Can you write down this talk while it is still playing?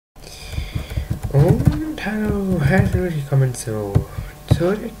Und hallo, herzlich willkommen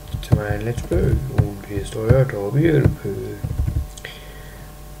zurück zu meinem Let's Play. Und hier ist euer Tobi.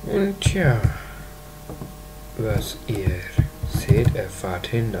 Und ja, was ihr seht,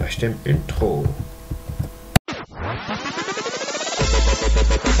 erfahrt ihr nach dem Intro.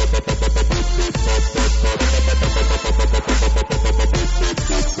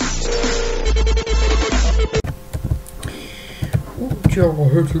 Und ja,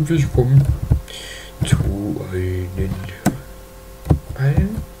 herzlich willkommen zu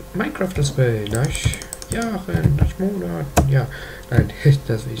einem Minecraft-Let's Play nach Jahren, nach Monaten, ja, nein,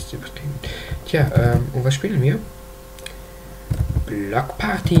 das will ich übertrieben. Tja, und was spielen wir? Block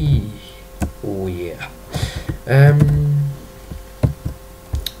Party. Oh yeah.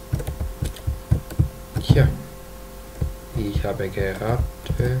 Tja, ich habe gerade,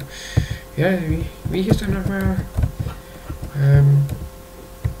 ja, wie hieß der nochmal?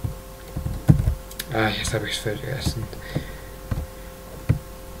 Jetzt habe ich es vergessen.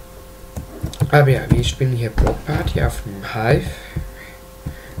 Aber ja, wir spielen hier Block Party auf dem Hive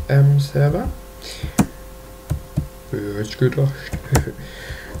Server. Hätte ich gedacht.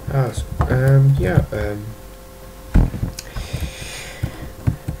 Also,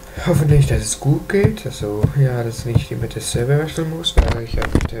 hoffentlich, dass es gut geht. Also, ja, dass ich nicht immer das Server wechseln muss, weil ich habe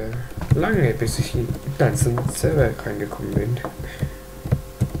lange, bis ich in den ganzen Server reingekommen bin.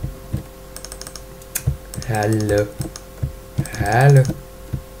 Hallo. Hallo.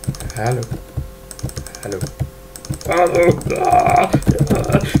 Hallo. Hallo. Hallo.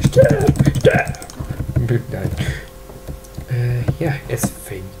 Sterb. Nein. Ja, es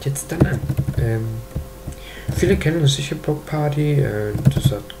fängt jetzt dann an. Viele kennen sicher Block Party.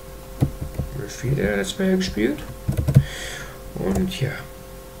 Das hat viele Let's Play gespielt. Und ja.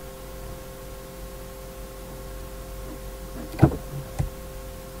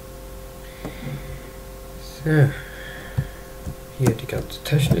 So. Hier die ganze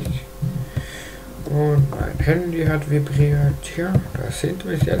Technik. Und mein Handy hat vibriert. Ja, das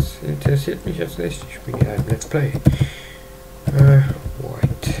interessiert mich jetzt nicht. Ich spiele ja ein Let's Play.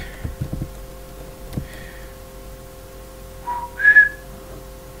 White.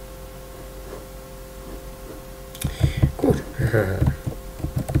 Gut.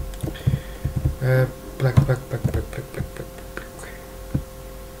 Black.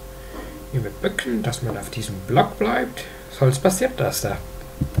 Immer bücken, dass man auf diesem Block bleibt. Sonst passiert das da.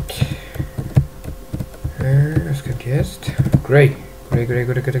 Was kommt jetzt? Grey.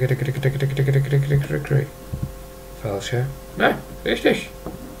 Falsch, ja? Nein, richtig.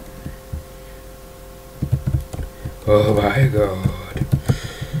 Oh mein Gott.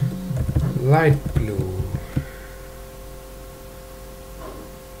 Light Blue.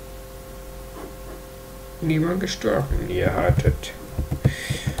 Niemand gestorben, ihr hattet.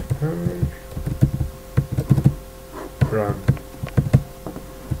 Run.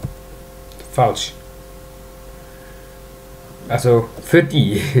 Falsch. Also für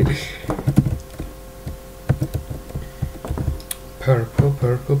die. Purple.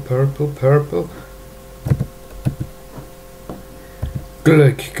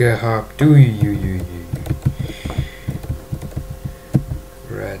 Glück gehabt. Uiuiui.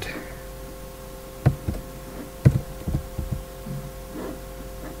 Red.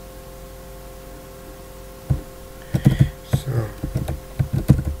 So.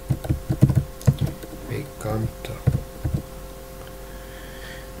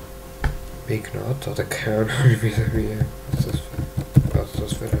 Big Not oder keine Ahnung, was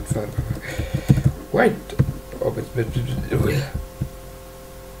das für ein Fall. Wait! Oh,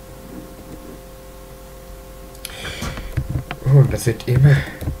 das wird immer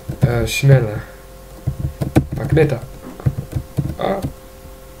schneller. Magneter. Ah.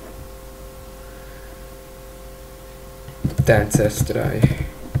 Dancers 3.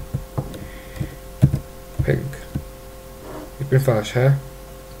 Pink. Ich bin falsch, hä?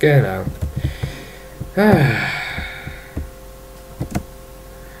 Genau.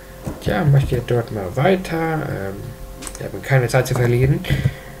 Tja, möchte ich dort mal weiter. Wir haben keine Zeit zu verlieren.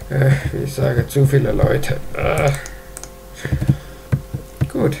 Ich sage zu viele Leute.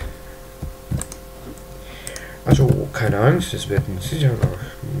 Gut. Also, keine Angst, es werden sicher noch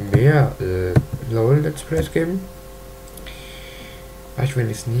mehr LOL Let's Plays geben. Aber ich will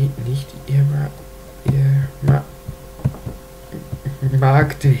es nicht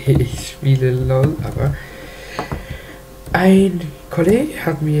mag, wie ich spiele LOL, aber ein Kollege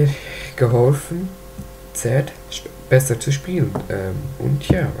hat mir geholfen, Z besser zu spielen. Und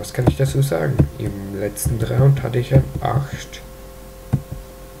ja, was kann ich dazu sagen? Im letzten Round hatte ich ein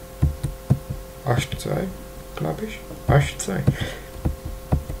 8-2, glaube ich. 8-2.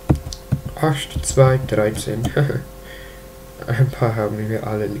 8, 2, 13. Ein paar haben mir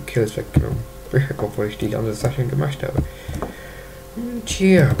alle die Kills weggenommen. Obwohl ich die anderen Sachen gemacht habe.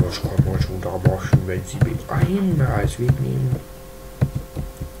 Tja, was kann man schon da machen, wenn sie mit einmal wegnehmen?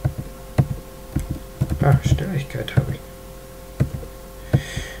 Ah, Schnelligkeit habe ich.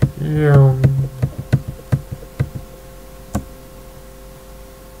 Ja.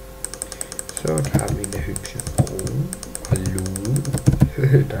 So, da haben wir eine hübsche Frau. Hallo?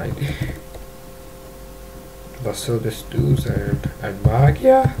 Nein. Was solltest du sein? Ein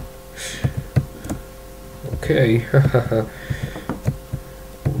Magier? Okay.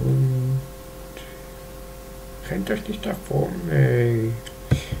 Und rennt euch nicht davon, ey.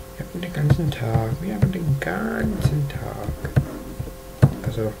 Wir haben den ganzen Tag. Wir haben den ganzen Tag.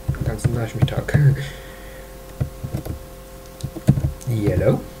 Also, den ganzen Nachmittag.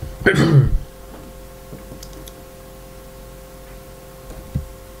 Yellow.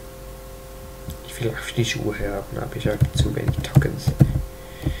 Ich will auf die Schuhe haben, aber ich habe zu wenig Tokens.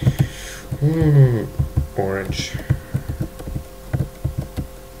 Orange.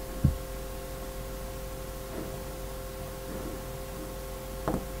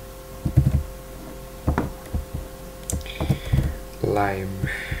 Lime.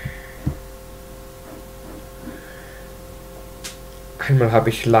 Einmal habe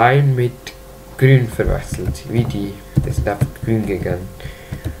ich Lime mit Grün verwechselt, wie die. Das ist einfach grün gegangen.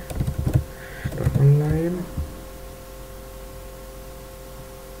 Nochmal Lime.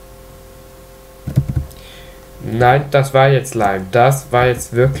 Nein, das war jetzt Lime. Das war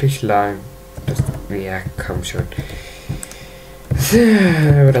jetzt wirklich Lime. Das, ja, komm schon.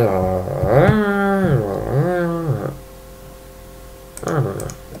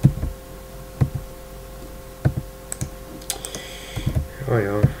 Oh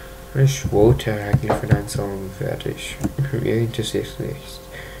ja, ich wollte eigentlich für einen Song fertig. Mir interessiert es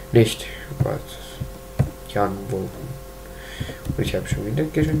nicht, was Jan wollten. Und ich habe schon wieder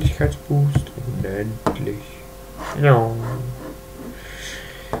Geschwindigkeitsboost. Unendlich. Ja.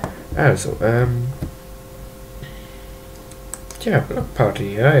 Also, tja,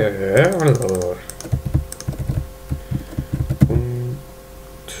 Blockparty, ja. Und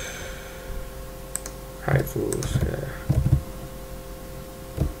Highfools, ja.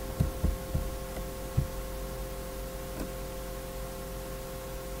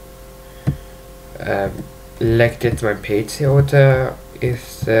 Leckt jetzt mein PC oder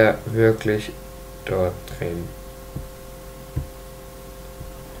ist er wirklich dort drin?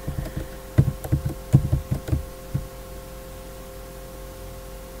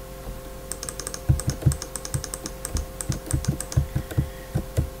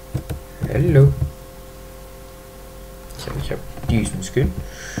 Hallo. Tja, ich habe diesen Skin.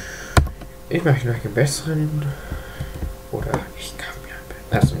 Ich mache noch einen besseren. Oder ich kann mir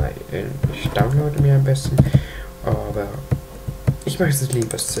also nein, ich downloade mir am besten. Aber ich mache es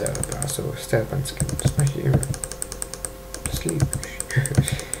lieber selber. Also selber ein Skin. Das mache ich immer. Das liebe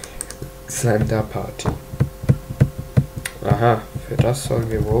ich. Slender Party. Aha, für das sollen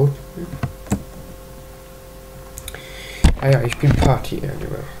wir voten. Ah ja, ich bin Party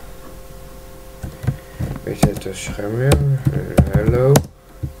Animal. Wenn ich das schreibe, hello.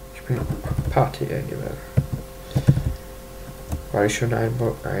 Ich bin Party Animal. Weil ich schon einen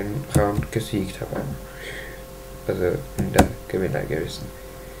Round gesiegt habe. Also in der Gewinner gewesen.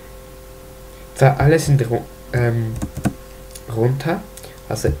 Da alles sind runter.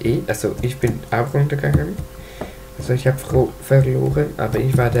 Also ich bin auch runtergegangen. Also ich habe verloren, aber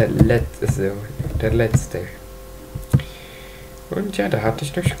ich war der Letzte. Und ja, da hatte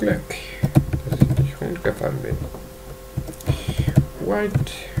ich noch Glück, dass ich nicht runtergefallen bin.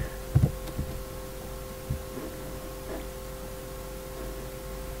 White.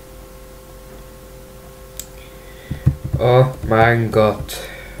 Oh mein Gott.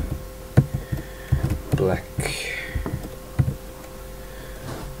 Black.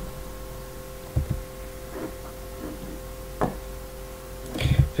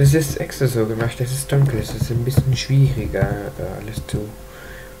 Das ist extra so gemacht, es ist dunkel, es ist ein bisschen schwieriger, alles zu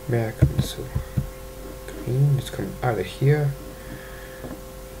merken. So. Green, jetzt kommen alle hier.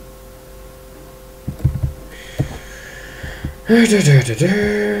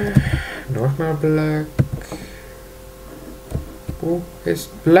 Nochmal Black. Wo ist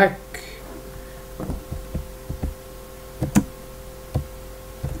Black?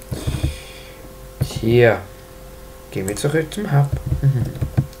 Hier. Gehen wir zurück zum Hub.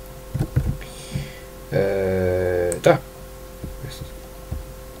 Da. Mist.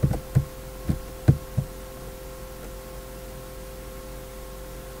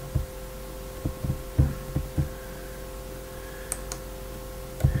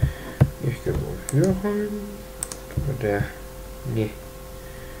 Ich gehe wohl hier rein. Oder der. Nee.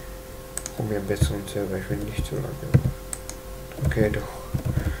 Brauchen wir einen besseren Server. Ich will nicht so lange. Okay, doch.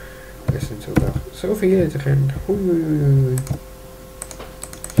 Es sind sogar so viele drin. Huiuiui.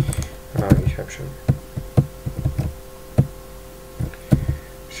 Ah, ich hab schon.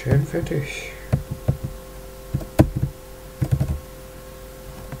 Schön für dich.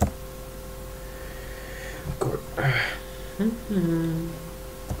 Gut.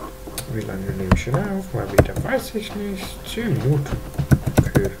 Wie lange nehme ich schon auf? Mal wieder, weiß ich nicht. 10 Minuten.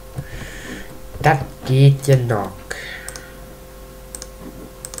 Okay. Das geht ja noch.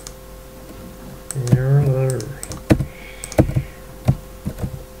 Ja.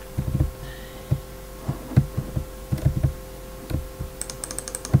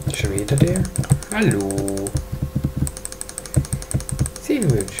 Schon wieder der? Hallo. Sehen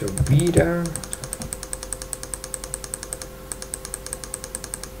wir uns schon wieder.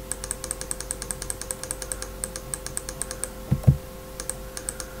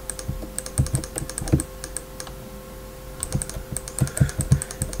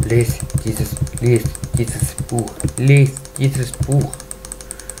 Lies dieses Buch. Lies dieses Buch.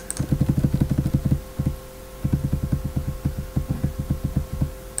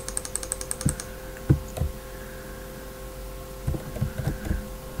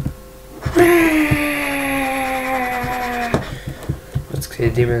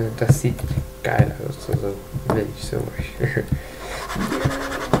 Das sieht geil aus. Also, wenn ich so möchte.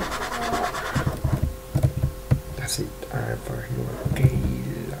 Das sieht einfach nur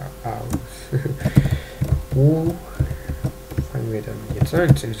geil aus. Wo fangen wir dann jetzt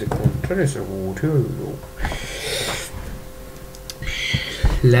an? 10 Sekunden. Das ist so gut.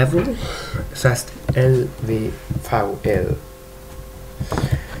 Level. Das heißt LWVL.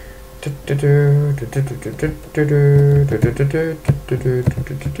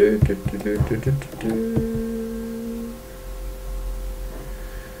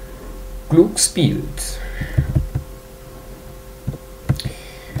 Glücksspiels.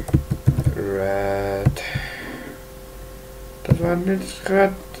 Red. Das war nicht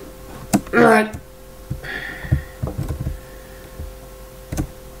Red. Nein.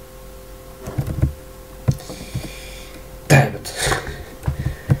 Damn it.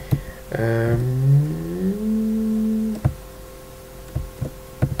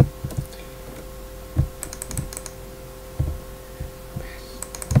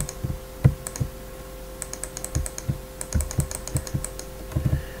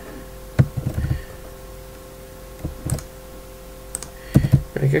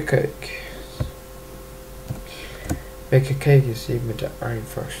 Welcher Cake? Welcher Cake ist eben der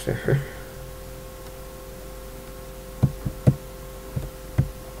einfachste?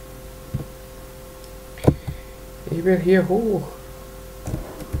 Ich will hier hoch.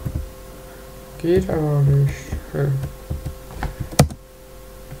 Geht aber nicht.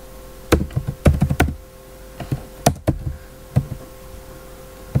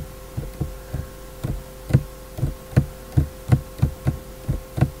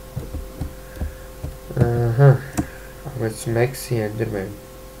 Aha. Aber jetzt Maxi Enderman.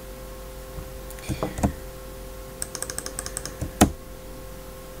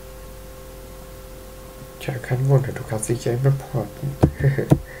 Tja, kein Wunder, du kannst dich ja immer porten.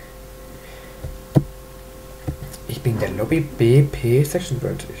 Ich bin der Lobby BP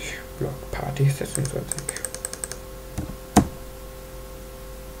 26. Block Party 26.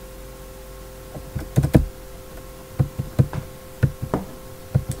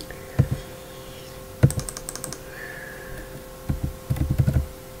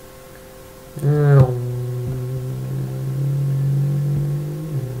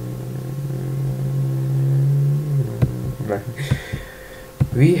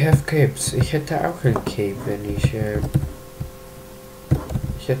 We have capes. Ich hätte auch ein Cape, wenn ich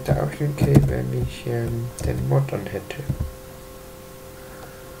hätte auch ein Cape, wenn ich den Mod an hätte.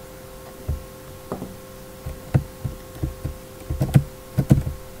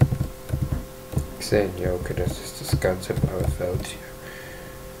 Gesehen, ja, okay, das ist das ganze blaue Feld hier.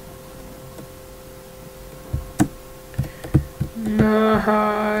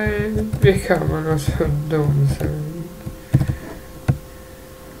 Nein, wie kann man nur so dumm sein?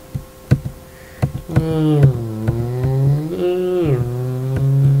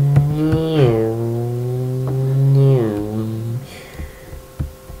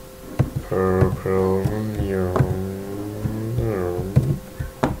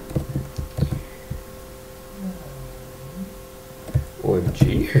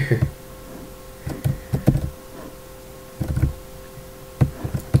 OMG.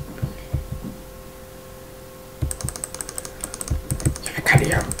 Kann ich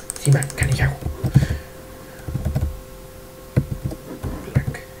ja Sieh mal, kann ich auch.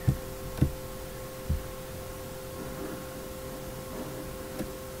 Black.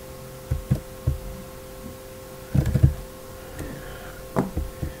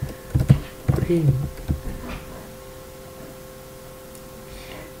 Green.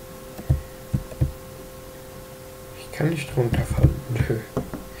 Ich kann nicht runterfallen.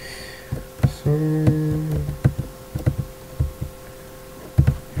 So.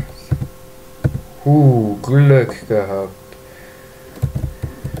 Glück gehabt.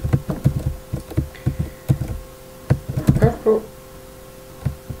 Hallo.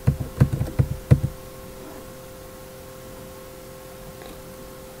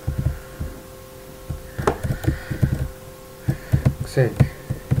 Gesehen.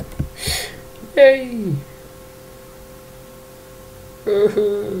 Yay!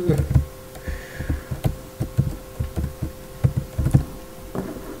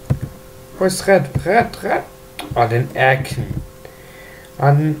 Wo ist Red? An den Ecken.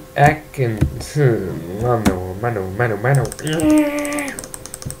 Mano.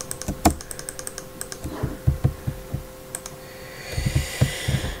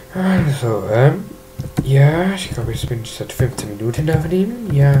 Also, ja, ich glaube, jetzt bin ich seit 15 Minuten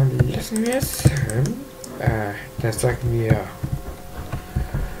aufnehmen. Ja, lassen wir es. Da sagen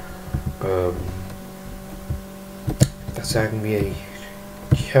wir,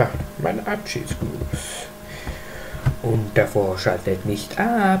 ja, mein Abschiedsgruß. Und davor schaltet nicht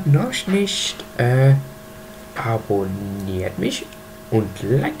ab, noch nicht. Abonniert mich und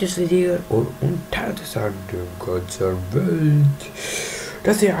liked das Video und teilt es an der ganzen Welt.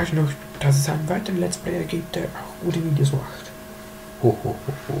 Dass es einen weiteren Let's Player gibt, der auch gute Videos macht.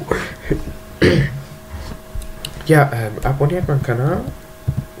 Ja, abonniert meinen Kanal,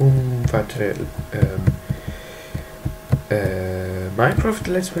 um weitere Minecraft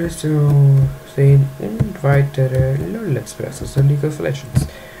Let's Plays zu sehen und weitere Let's Plays aus League of Legends.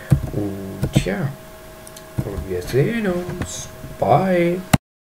 Und ja, und wir sehen uns. Bye.